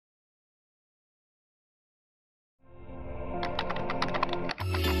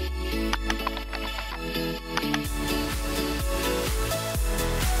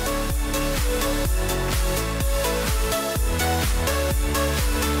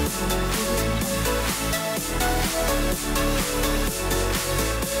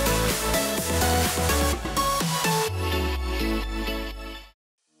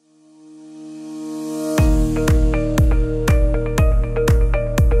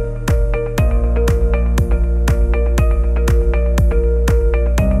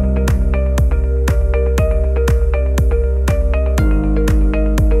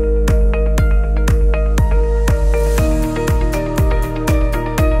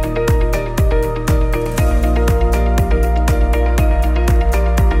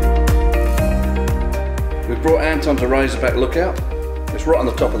Anton to Razorback lookout. It's right on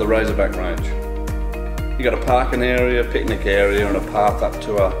the top of the Razorback range. You got a parking area, picnic area and a path up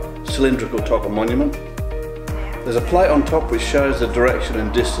to a cylindrical type of monument. There's a plate on top which shows the direction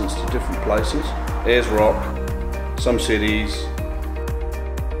and distance to different places. Ayers Rock, some cities,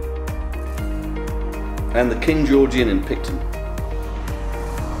 and the King George Inn in Picton.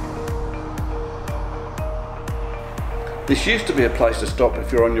 This used to be a place to stop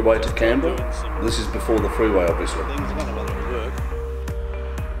if you're on your way to Canberra. This is before the freeway, obviously.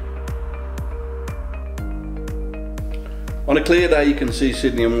 On a clear day you can see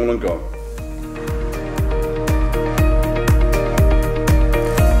Sydney and Wollongong.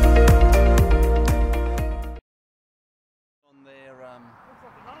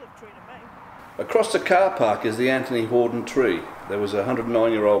 Across the car park is the Anthony Horden tree. There was a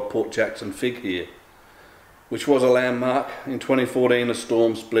 109-year-old Port Jackson fig here, which was a landmark. In 2014 a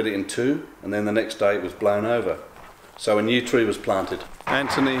storm split it in two, and then the next day it was blown over. So a new tree was planted.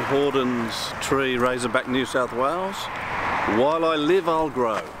 Anthony Horden's tree, Razorback, New South Wales. While I live, I'll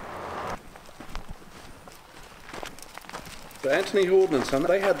grow. But Anthony Horden and Son,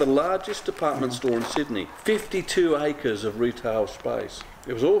 they had the largest department store in Sydney. 52 acres of retail space.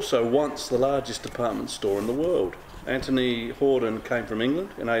 It was also once the largest department store in the world. Anthony Horden came from England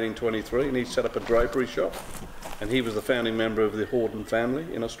in 1823 and he set up a drapery shop, and he was the founding member of the Horden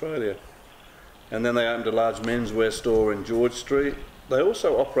family in Australia. And then they opened a large menswear store in George Street. They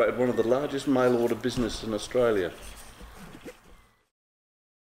also operated one of the largest mail order businesses in Australia.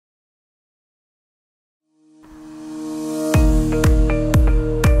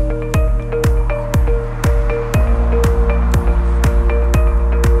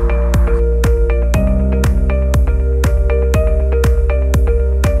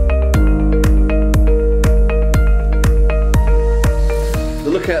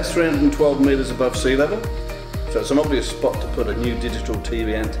 Lookout's 312 metres above sea level, so it's an obvious spot to put a new digital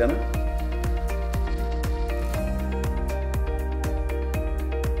TV antenna.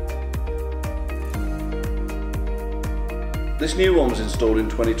 This new one was installed in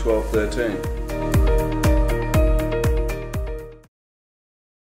 2012-13.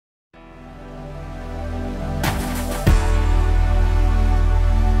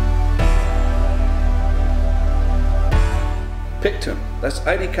 Picton, that's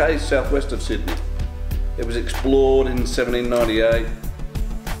 80 km southwest of Sydney. It was explored in 1798,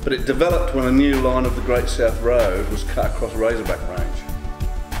 but it developed when a new line of the Great South Road was cut across Razorback Range.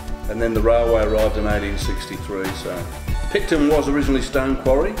 And then the railway arrived in 1863, so. Picton was originally Stone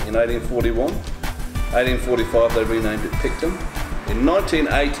Quarry in 1841. 1845 they renamed it Picton. In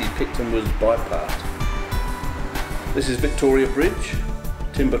 1980 Picton was bypassed. This is Victoria Bridge,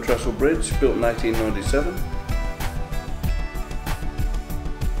 timber trestle bridge, built in 1897.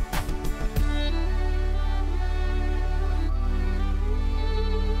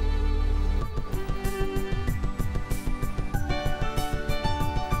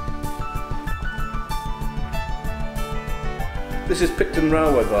 This is Picton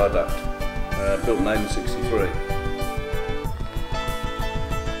Railway Viaduct, built in 1863.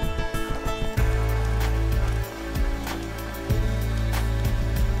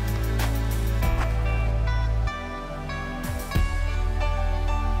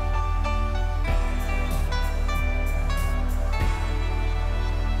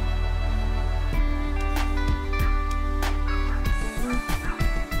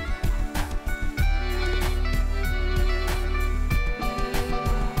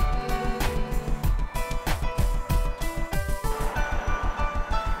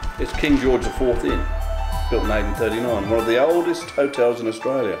 It's King George IV Inn, built in 1839, one of the oldest hotels in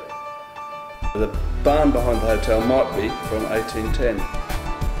Australia. The barn behind the hotel might be from 1810.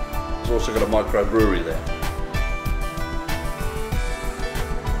 It's also got a microbrewery there.